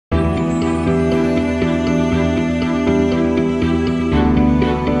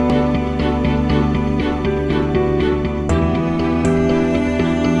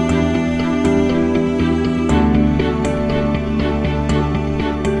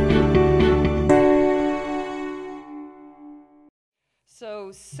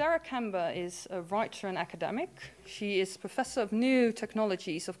So Sarah Kember is a writer and academic. She is Professor of New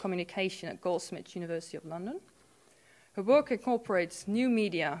Technologies of Communication at Goldsmiths, University of London. Her work incorporates new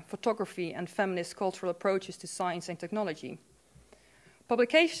media, photography, and feminist cultural approaches to science and technology.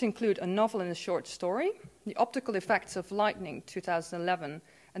 Publications include a novel and a short story, The Optical Effects of Lightning, 2011,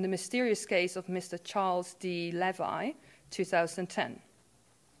 and The Mysterious Case of Mr. Charles D. Levi, 2010.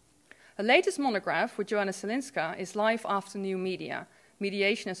 Her latest monograph with Joanna Selinska is Life After New Media,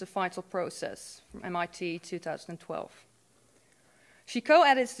 Mediation as a Vital Process, from MIT 2012. She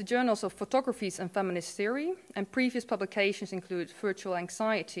co-edits the journals of Photographies and Feminist Theory, and previous publications include Virtual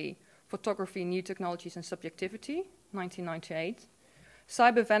Anxiety, Photography, New Technologies and Subjectivity, 1998,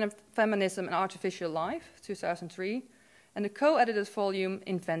 Cyber Feminism and Artificial Life, 2003, and the co-edited volume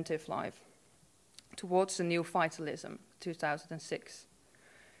Inventive Life, Towards the New Vitalism, 2006.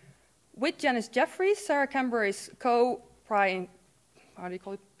 With Janice Jeffries, Sarah Kember is co-PI of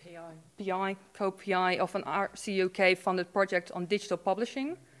an RCUK-funded project on digital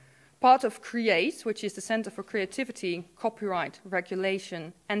publishing, part of CREATE, which is the Center for Creativity, Copyright,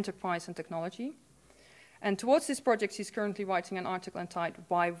 Regulation, Enterprise and Technology. And towards this project, she's currently writing an article entitled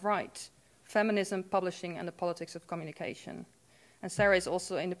Why Write? Feminism, Publishing and the Politics of Communication. And Sarah is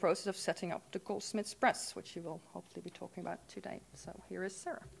also in the process of setting up the Goldsmiths Press, which she will hopefully be talking about today. So here is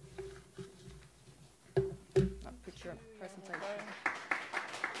Sarah. I'll put your presentation.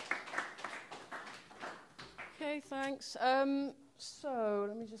 Okay, thanks. So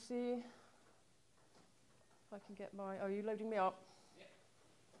let me just see if I can get my. Oh, are you loading me up?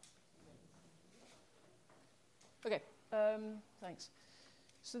 Yeah. Okay. Thanks.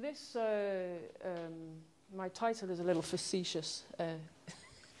 So this, my title is a little facetious, to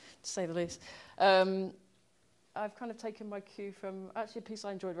say the least. I've kind of taken my cue from actually a piece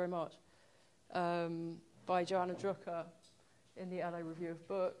I enjoyed very much. By Joanna Drucker in the LA Review of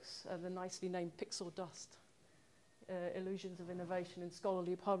Books, the nicely named Pixel Dust, Illusions of Innovation in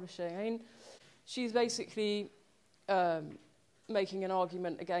Scholarly Publishing. I mean, she's basically making an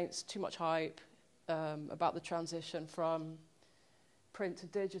argument against too much hype about the transition from print to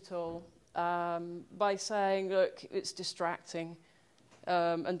digital by saying, look, it's distracting,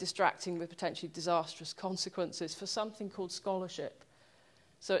 and distracting with potentially disastrous consequences for something called scholarship.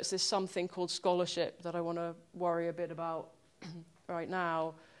 So it's this something called scholarship that I want to worry a bit about right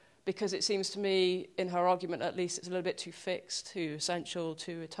now, because it seems to me, in her argument at least, it's a little bit too fixed, too essential,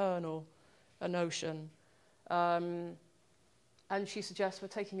 too eternal a notion. And she suggests we're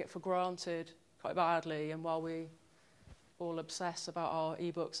taking it for granted quite badly, and while we all obsess about our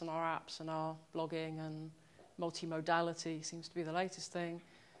ebooks and our apps and our blogging and multimodality seems to be the latest thing,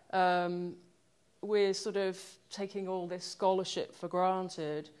 we're sort of taking all this scholarship for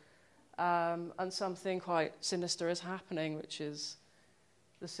granted, and something quite sinister is happening, which is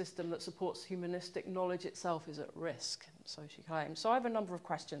the system that supports humanistic knowledge itself is at risk, so she claims. So I have a number of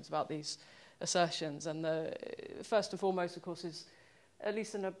questions about these assertions, and the first and foremost, of course, is at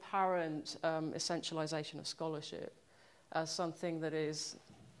least an apparent essentialization of scholarship as something that is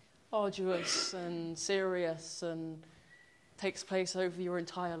arduous and serious and takes place over your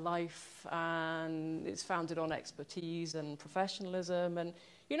entire life, and it's founded on expertise and professionalism. And,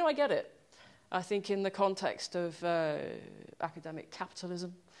 you know, I get it. I think in the context of academic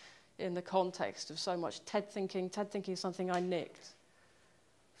capitalism, in the context of so much TED thinking is something I nicked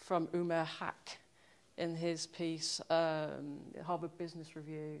from Umair Haque in his piece, Harvard Business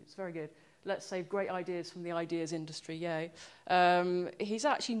Review. It's very good. Let's save great ideas from the ideas industry, yay. He's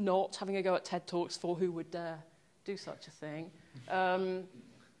actually not having a go at TED Talks for who would dare do such a thing.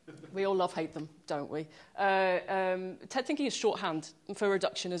 We all love-hate them, don't we? TED thinking is shorthand for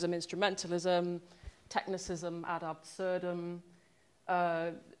reductionism, instrumentalism, technicism ad absurdum.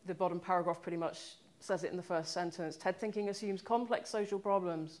 The bottom paragraph pretty much says it in the first sentence. TED thinking assumes complex social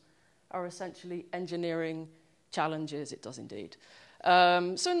problems are essentially engineering challenges. It does indeed.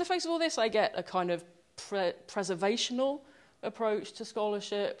 So in the face of all this, I get a kind of preservational approach to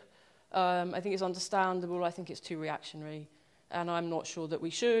scholarship. I think it's understandable. I think it's too reactionary. And I'm not sure that we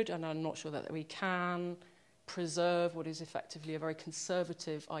should, and I'm not sure that we can preserve what is effectively a very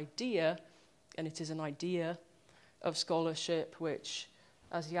conservative idea, and it is an idea of scholarship, which,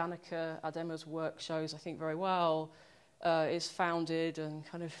 as Janneke, Adema's work shows, I think very well, is founded and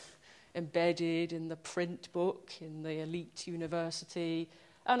kind of embedded in the print book, in the elite university,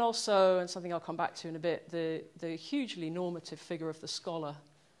 and also, and something I'll come back to in a bit, the hugely normative figure of the scholar,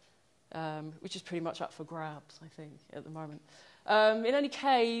 which is pretty much up for grabs, I think, at the moment. In any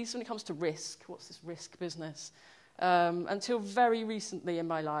case, when it comes to risk, what's this risk business? Until very recently in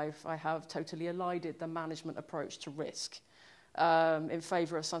my life, I have totally elided the management approach to risk. in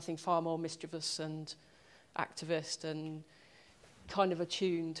favour of something far more mischievous and activist and kind of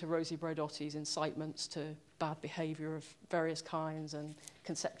attuned to Rosie Braidotti's incitements to bad behaviour of various kinds and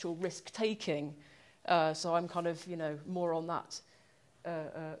conceptual risk-taking. So I'm kind of, more on that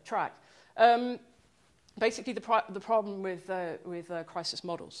track. Basically, the problem with crisis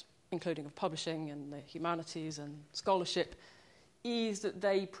models, including of publishing and the humanities and scholarship, is that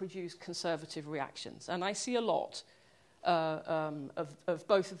they produce conservative reactions. And I see a lot of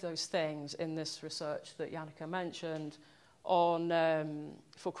both of those things in this research that Janneke mentioned on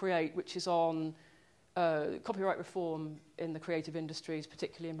for CREATE, which is on copyright reform in the creative industries,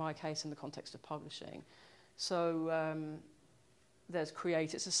 particularly in my case in the context of publishing. So there's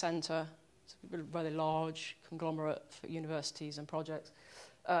CREATE, it's a centre, it's a really large conglomerate for universities and projects,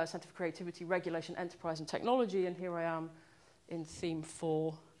 Centre for Creativity, Regulation, Enterprise and Technology, and here I am in theme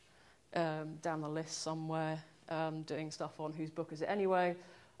 4, down the list somewhere, doing stuff on whose book is it anyway,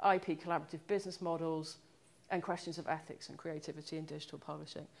 IP collaborative business models, and questions of ethics and creativity in digital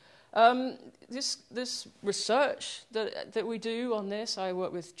publishing. This research that we do on this, I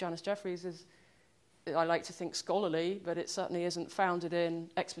work with Janice Jeffries, is, I like to think, scholarly, but it certainly isn't founded in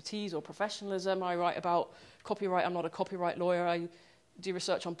expertise or professionalism. I write about copyright. I'm not a copyright lawyer. I do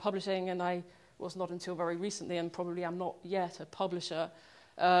research on publishing, and I was not until very recently, and probably am not yet, a publisher.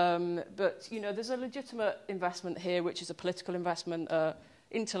 But, there's a legitimate investment here, which is a political investment,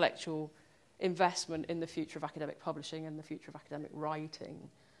 intellectual investment in the future of academic publishing and the future of academic writing.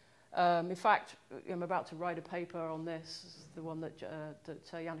 In fact, I'm about to write a paper on this, the one that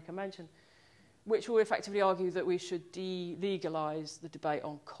Janneke mentioned, which will effectively argue that we should de-legalise the debate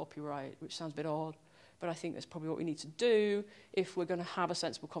on copyright, which sounds a bit odd, but I think that's probably what we need to do if we're going to have a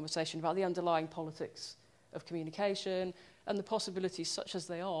sensible conversation about the underlying politics of communication and the possibilities, such as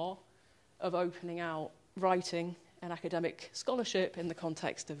they are, of opening out writing and academic scholarship in the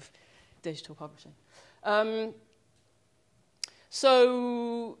context of digital publishing.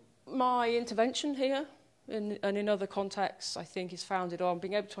 So my intervention here, and in other contexts, I think, is founded on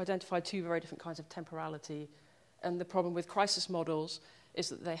being able to identify two very different kinds of temporality. And the problem with crisis models is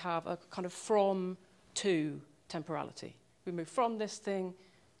that they have a kind of from-to temporality. We move from this thing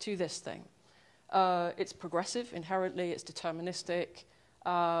to this thing. It's progressive inherently, it's deterministic,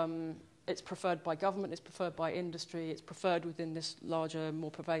 it's preferred by government, it's preferred by industry, it's preferred within this larger,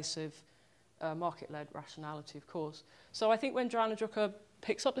 more pervasive market-led rationality, of course. So I think when Janneke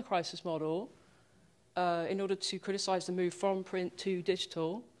picks up the crisis model, in order to criticise the move from print to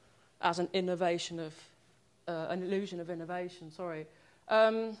digital as an innovation of, an illusion of innovation,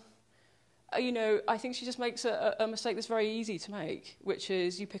 I think she just makes a mistake that's very easy to make, which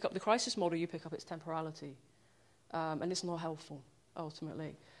is you pick up the crisis model, you pick up its temporality, and it's not helpful,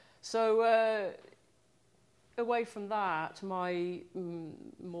 ultimately. So away from that, my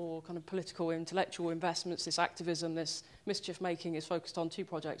more kind of political, intellectual investments, this activism, this mischief-making is focused on two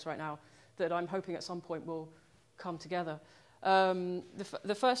projects right now that I'm hoping at some point will come together.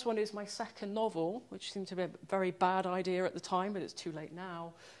 The first one is my second novel, which seemed to be a very bad idea at the time, but it's too late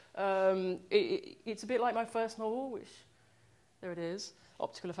now. It's a bit like my first novel, which, there it is,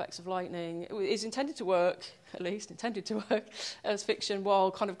 Optical Effects of Lightning. It is intended to work, at least intended to work, as fiction while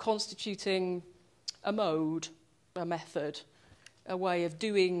kind of constituting a mode, a method, a way of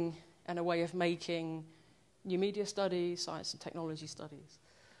doing and a way of making new media studies, science and technology studies.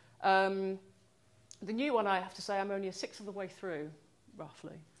 The new one, I have to say, I'm only a sixth of the way through,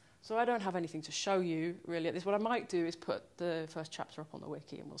 roughly. So I don't have anything to show you, really, at this. What I might do is put the first chapter up on the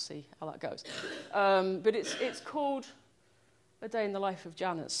wiki, and we'll see how that goes. But it's called A Day in the Life of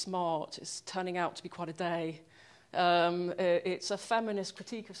Janet Smart. It's turning out to be quite a day. It's a feminist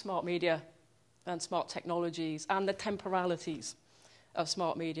critique of smart media and smart technologies and the temporalities of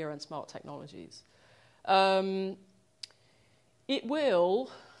smart media and smart technologies. It will,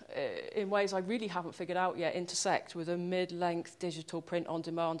 in ways I really haven't figured out yet, intersect with a mid-length digital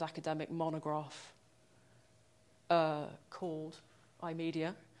print-on-demand academic monograph called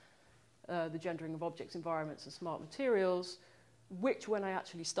iMedia, The Gendering of Objects, Environments and Smart Materials, which, when I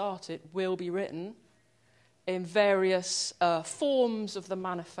actually start it, will be written in various forms of the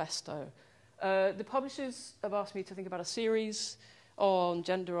manifesto. The publishers have asked me to think about a series on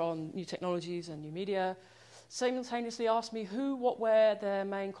gender, on new technologies and new media, simultaneously asked me who, what, where their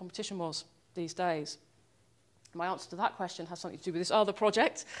main competition was these days. My answer to that question has something to do with this other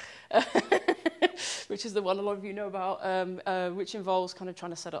project, which is the one a lot of you know about, which involves kind of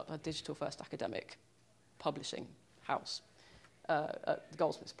trying to set up a digital-first academic publishing house at the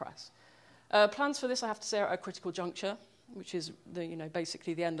Goldsmiths Press. Plans for this, I have to say, are at a critical juncture, which is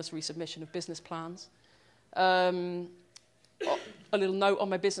basically the endless resubmission of business plans. A little note on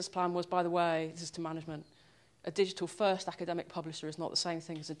my business plan was, by the way, this is to management, a digital-first academic publisher is not the same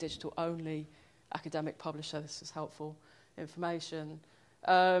thing as a digital-only academic publisher. This is helpful information.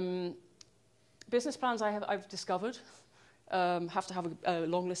 Business plans I've discovered have to have a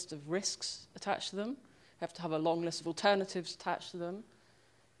long list of risks attached to them, have to have a long list of alternatives attached to them.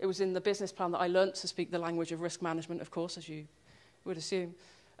 It was in the business plan that I learnt to speak the language of risk management, of course, as you would assume.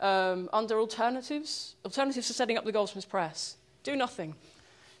 Under alternatives to setting up the Goldsmiths Press, do nothing.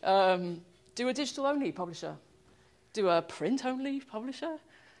 Do a digital-only publisher. Do a print-only publisher.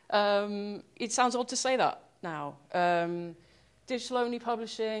 It sounds odd to say that now. Digital-only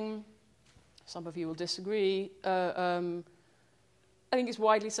publishing, some of you will disagree. I think it's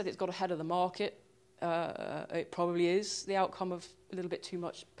widely said it's got ahead of the market. It probably is the outcome of a little bit too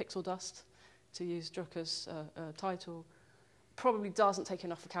much pixel dust, to use Drucker's title. Probably doesn't take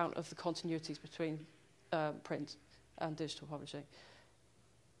enough account of the continuities between print and digital publishing.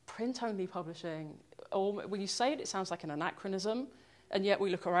 Print-only publishing, when you say it, it sounds like an anachronism, and yet we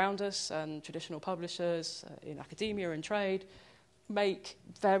look around us and traditional publishers in academia and trade make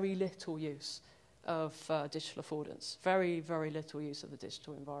very little use of digital affordance, very, very little use of the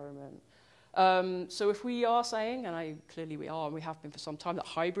digital environment. So if we are saying, and clearly we are, and we have been for some time, that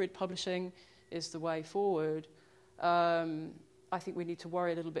hybrid publishing is the way forward, I think we need to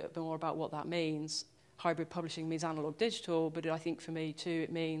worry a little bit more about what that means. Hybrid publishing means analog digital, but I think for me too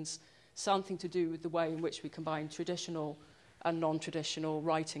it means something to do with the way in which we combine traditional and non-traditional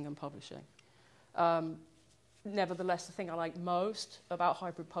writing and publishing. Nevertheless, the thing I like most about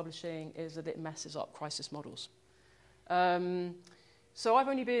hybrid publishing is that it messes up crisis models. So I've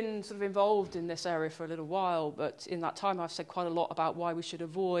only been sort of involved in this area for a little while, but in that time I've said quite a lot about why we should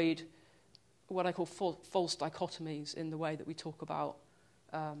avoid what I call false dichotomies in the way that we talk about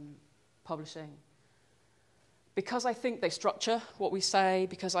publishing. Because I think they structure what we say,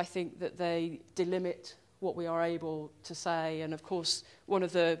 because I think that they delimit what we are able to say, and of course one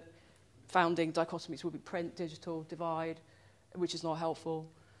of the founding dichotomies will be print-digital divide, which is not helpful.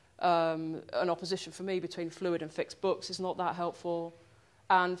 An opposition for me between fluid and fixed books is not that helpful,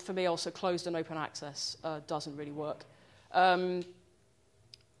 and for me also closed and open access doesn't really work.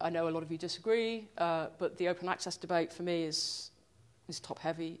 I know a lot of you disagree, but the open access debate for me is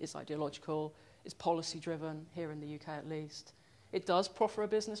top-heavy, is ideological, is policy-driven, here in the UK at least. It does proffer a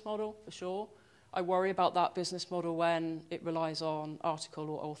business model, for sure. I worry about that business model when it relies on article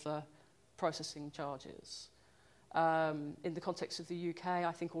or author processing charges. In the context of the UK,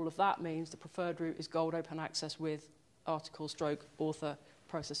 I think all of that means the preferred route is gold open access with article/author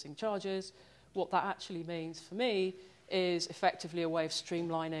processing charges. What that actually means for me is effectively a way of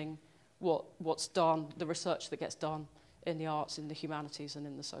streamlining what's done, the research that gets done in the arts, in the humanities, and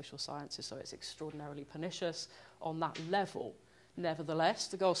in the social sciences. So it's extraordinarily pernicious on that level. Nevertheless,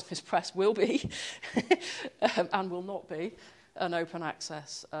 the Goldsmiths Press will be, and will not be, an open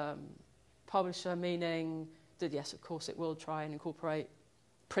access publisher, meaning that, yes, of course, it will try and incorporate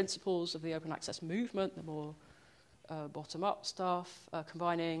principles of the open access movement, the more bottom-up stuff,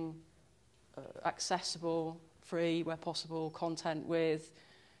 combining accessible, free, where possible, content with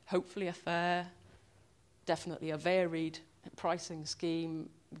hopefully a fair, definitely a varied pricing scheme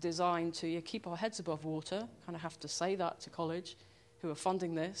designed to keep our heads above water. Kind of have to say that to college who are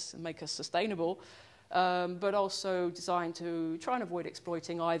funding this and make us sustainable, but also designed to try and avoid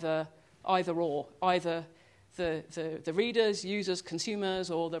exploiting either the readers, users, consumers,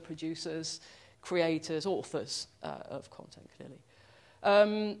 or the producers, creators, authors of content, clearly.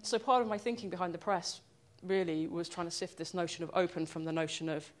 So part of my thinking behind the press really was trying to sift this notion of open from the notion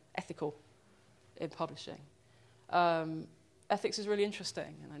of ethical in publishing. Ethics is really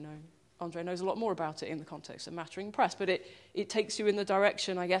interesting, and I know Andre knows a lot more about it in the context of mattering press, but it takes you in the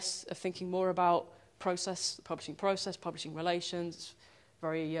direction, I guess, of thinking more about process, publishing relations,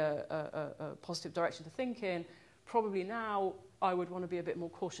 very positive direction to think in. Probably now I would want to be a bit more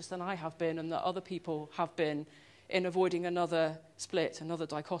cautious than I have been and that other people have been in avoiding another split, another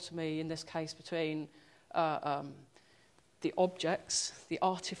dichotomy, in this case between the objects, the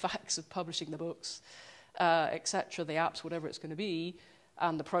artifacts of publishing the books, etc., the apps, whatever it's going to be,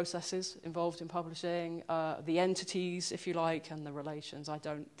 and the processes involved in publishing, the entities, if you like, and the relations. I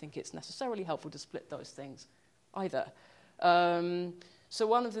don't think it's necessarily helpful to split those things either. So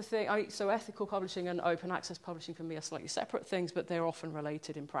one of the things, so ethical publishing and open access publishing for me are slightly separate things, but they're often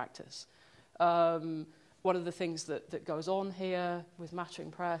related in practice. One of the things that goes on here with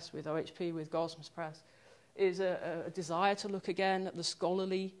Mattering Press, with OHP, with Goldsmiths Press, is a desire to look again at the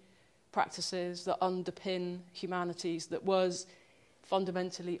scholarly practices that underpin humanities that was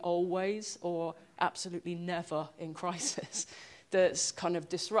fundamentally always or absolutely never in crisis. that's kind of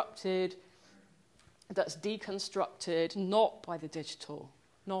disrupted, that's deconstructed, not by the digital,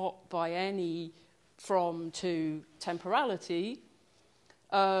 not by any from to temporality,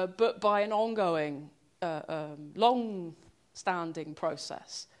 but by an ongoing, long-standing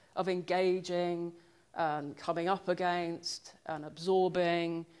process of engaging and coming up against and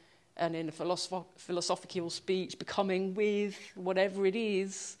absorbing, and in a philosophical speech, becoming with whatever it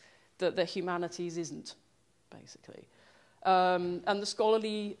is that the humanities isn't, basically. And the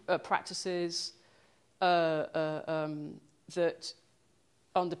scholarly practices that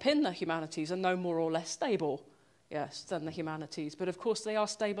underpin the humanities are no more or less stable, yes, than the humanities. But of course they are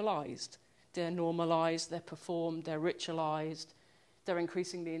stabilized. They're normalized, they're performed, they're ritualized. They're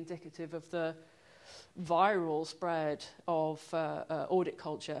increasingly indicative of the viral spread of audit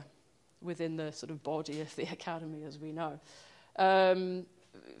culture within the sort of body of the academy, as we know.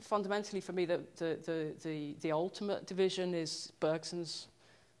 Fundamentally, for me, the ultimate division is Bergson's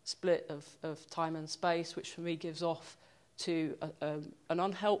split of time and space, which for me gives off to an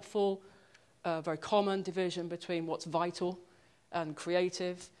unhelpful, very common division between what's vital and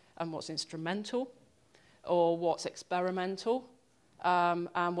creative and what's instrumental, or what's experimental,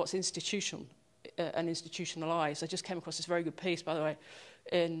 and what's institutional and institutionalized. I just came across this very good piece, by the way,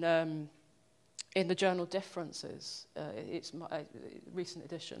 in the journal Differences. It's a recent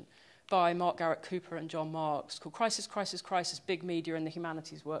edition by Mark Garrett Cooper and John Marks, called "Crisis, Crisis, Crisis: Big Media in the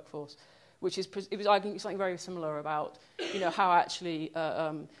Humanities Workforce," which is arguing something very similar about, how actually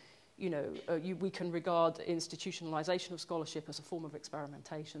we can regard institutionalization of scholarship as a form of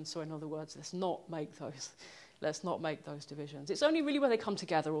experimentation. So in other words, let's not make those divisions. It's only really where they come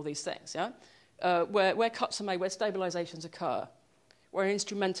together, all these things, yeah? Where cuts are made, where stabilizations occur, where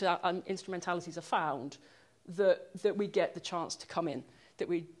instrumentalities are found, that we get the chance to come in, that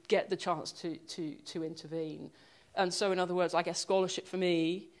we get the chance to intervene. And so in other words, I guess scholarship for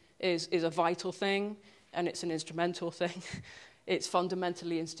me is a vital thing, and it's an instrumental thing. It's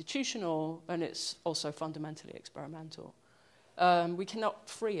fundamentally institutional, and it's also fundamentally experimental. We cannot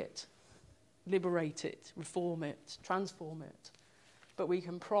free it, liberate it, reform it, transform it, but we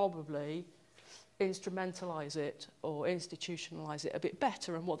can probably instrumentalize it or institutionalize it a bit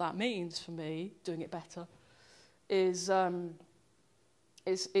better. And what that means for me, doing it better, is in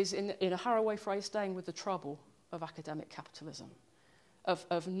a Haraway phrase, staying with the trouble of academic capitalism,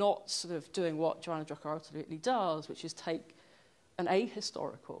 of not sort of doing what Joanna Drucker ultimately does, which is take an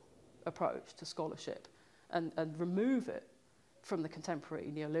ahistorical approach to scholarship and remove it from the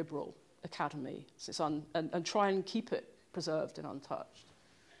contemporary neoliberal academy and try and keep it preserved and untouched.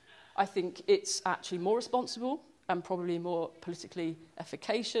 I think it's actually more responsible and probably more politically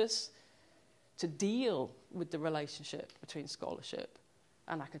efficacious to deal with the relationship between scholarship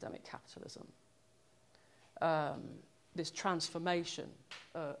and academic capitalism. This transformation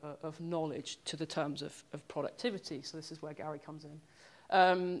of knowledge to the terms of productivity. So this is where Gary comes in.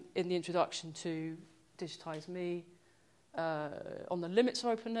 In the introduction to Digitize Me, on the limits of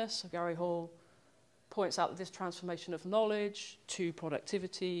openness, so Gary Hall points out that this transformation of knowledge to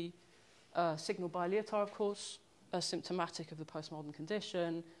productivity, signaled by Lyotard, of course, as symptomatic of the postmodern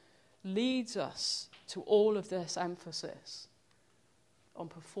condition, leads us to all of this emphasis on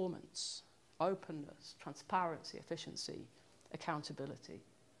performance, openness, transparency, efficiency, accountability.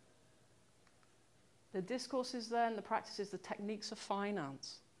 The discourses then, the practices, the techniques of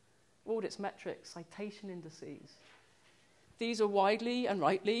finance, audits, metrics, citation indices, these are widely and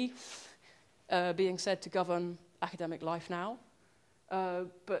rightly being said to govern academic life now.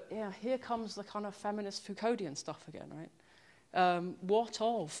 But yeah, here comes the kind of feminist Foucauldian stuff again, right? What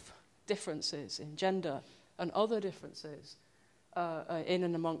of differences in gender and other differences in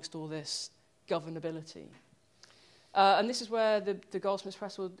and amongst all this governability? And this is where the Goldsmiths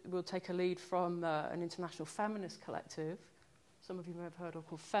Press will take a lead from an international feminist collective, some of you may have heard of,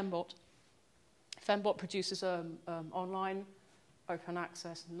 called Fembot. Fembot produces an online, open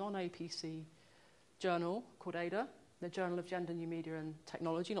access, non-APC journal called Ada, the Journal of Gender, New Media and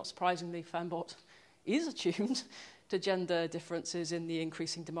Technology. Not surprisingly, Fembot is attuned to gender differences in the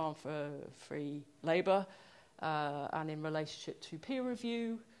increasing demand for free labour and in relationship to peer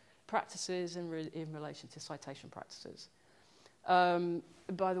review practices and in relation to citation practices.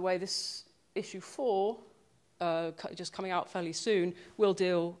 By the way, this issue 4, just coming out fairly soon, will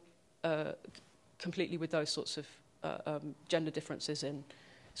deal completely with those sorts of gender differences in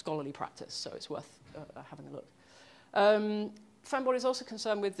scholarly practice, so it's worth having a look. Fembot is also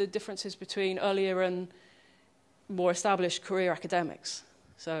concerned with the differences between earlier and more established career academics.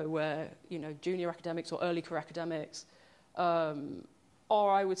 So where, junior academics or early career academics are,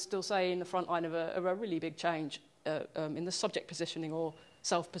 I would still say, in the front line of a really big change in the subject positioning or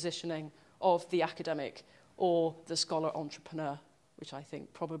self-positioning of the academic or the scholar entrepreneur, which I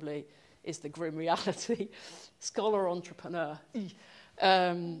think probably is the grim reality. Scholar entrepreneur.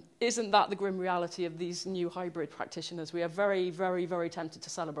 Isn't that the grim reality of these new hybrid practitioners? We are very, very, very tempted to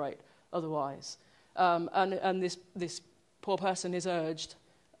celebrate otherwise. And this poor person is urged,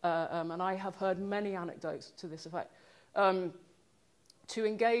 and I have heard many anecdotes to this effect, to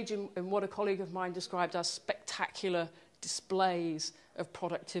engage in what a colleague of mine described as spectacular displays of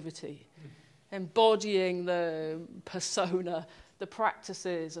productivity, embodying the persona, the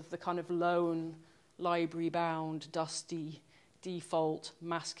practices of the kind of lone, library-bound, dusty, default,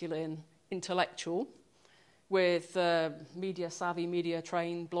 masculine intellectual with media-savvy,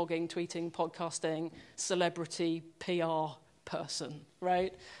 media-trained, blogging, tweeting, podcasting, celebrity, PR person,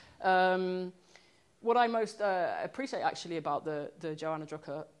 right? What I most appreciate actually about the Joanna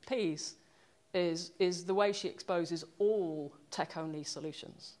Drucker piece is the way she exposes all tech-only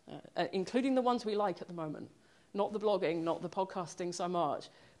solutions, including the ones we like at the moment. Not the blogging, not the podcasting so much,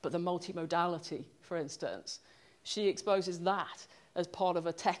 but the multimodality, for instance. She exposes that as part of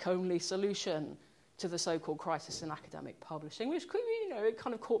a tech-only solution to the so-called crisis in academic publishing, which, it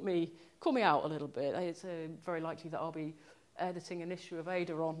kind of caught me out a little bit. It's very likely that I'll be editing an issue of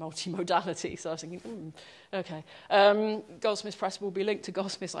Ada on multimodality, so I was thinking, okay. Goldsmiths Press will be linked to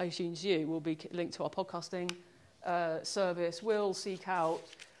Goldsmiths iTunes U, will be linked to our podcasting service. We'll seek out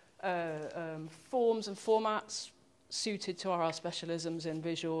forms and formats suited to our specialisms in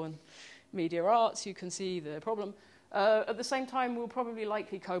visual and media arts. You can see the problem. At the same time, we'll probably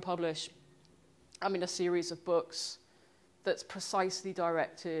likely co-publish, a series of books that's precisely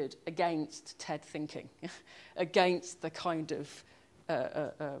directed against TED thinking, against the kind of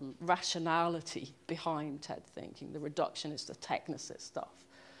rationality behind TED thinking, the reductionist, the technicist stuff.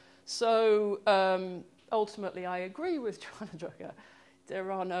 So ultimately, I agree with Joanna Drucker.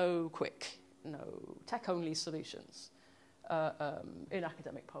 There are no tech-only solutions in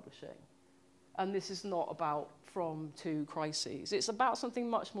academic publishing. And this is not about from to crises. It's about something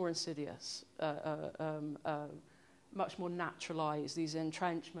much more insidious, much more naturalized, these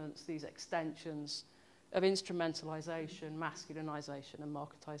entrenchments, these extensions of instrumentalization, masculinization, and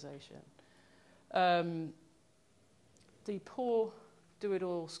marketization. The poor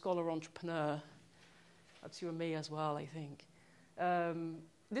do-it-all scholar entrepreneur, that's you and me as well, I think.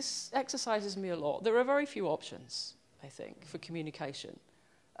 This exercises me a lot. There are very few options, I think, for communication.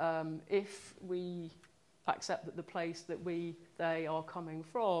 If we accept that the place that they are coming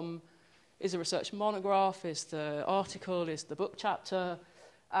from is a research monograph, is the article, is the book chapter,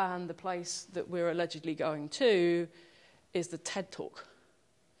 and the place that we're allegedly going to is the TED Talk.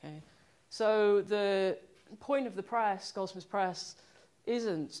 Okay? So the point of the press, Goldsmiths Press,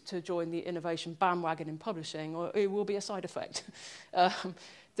 isn't to join the innovation bandwagon in publishing, or it will be a side effect.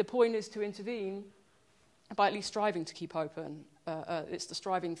 The point is to intervene by at least striving to keep open. It's the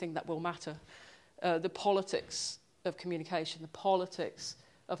striving thing that will matter. The politics of communication, the politics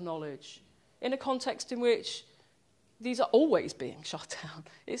of knowledge, in a context in which these are always being shut down.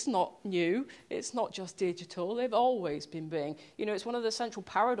 It's not new. It's not just digital. They've always been being. It's one of the central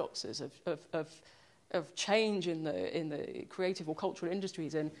paradoxes of change in the creative or cultural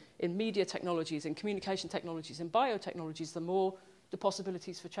industries, in media technologies, in communication technologies, in biotechnologies. The more the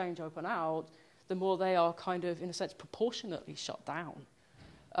possibilities for change open out, the more they are kind of, in a sense, proportionately shut down.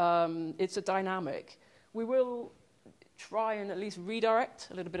 It's a dynamic. We will try and at least redirect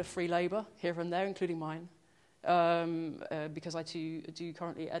a little bit of free labour here and there, including mine, because I too do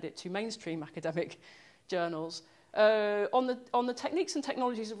currently edit 2 mainstream academic journals. On the techniques and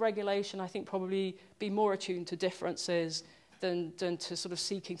technologies of regulation, I think probably be more attuned to differences than to sort of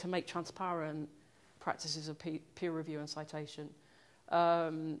seeking to make transparent practices of peer review and citation.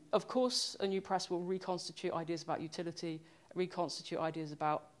 Of course, a new press will reconstitute ideas about utility, reconstitute ideas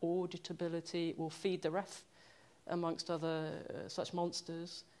about auditability. It will feed the ref, amongst other such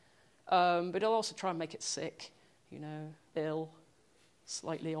monsters. But it'll also try and make it sick, ill,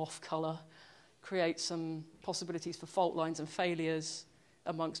 slightly off colour, create some possibilities for fault lines and failures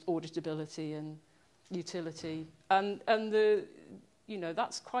amongst auditability and utility. And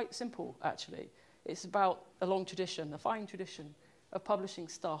that's quite simple, actually. It's about a long tradition, a fine tradition of publishing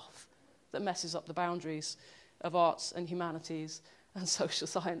stuff that messes up the boundaries of arts and humanities and social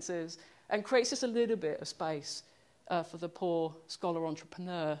sciences and creates just a little bit of space for the poor scholar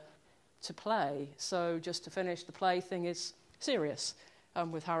entrepreneur to play. So just to finish, the play thing is serious.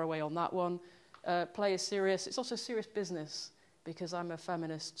 With Haraway on that one. Play is serious. It's also serious business because I'm a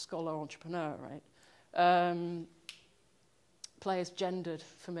feminist scholar entrepreneur, right? Play is gendered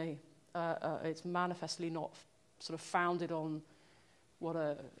for me. It's manifestly not sort of founded on what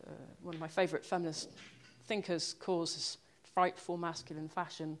one of my favourite feminist thinkers calls this frightful masculine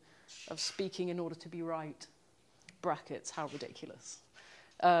fashion of speaking in order to be right. Brackets, how ridiculous.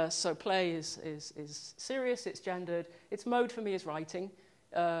 So play is serious, it's gendered. Its mode for me is writing.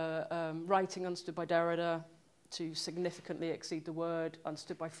 Writing understood by Derrida to significantly exceed the word,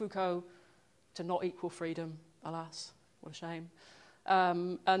 understood by Foucault to not equal freedom, alas, what a shame.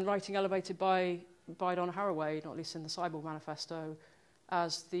 And writing elevated by Donna Haraway, not least in the Cyborg Manifesto,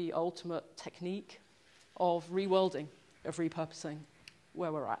 as the ultimate technique of reworlding, of repurposing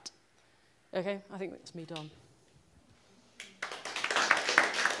where we're at. Okay, I think that's me done.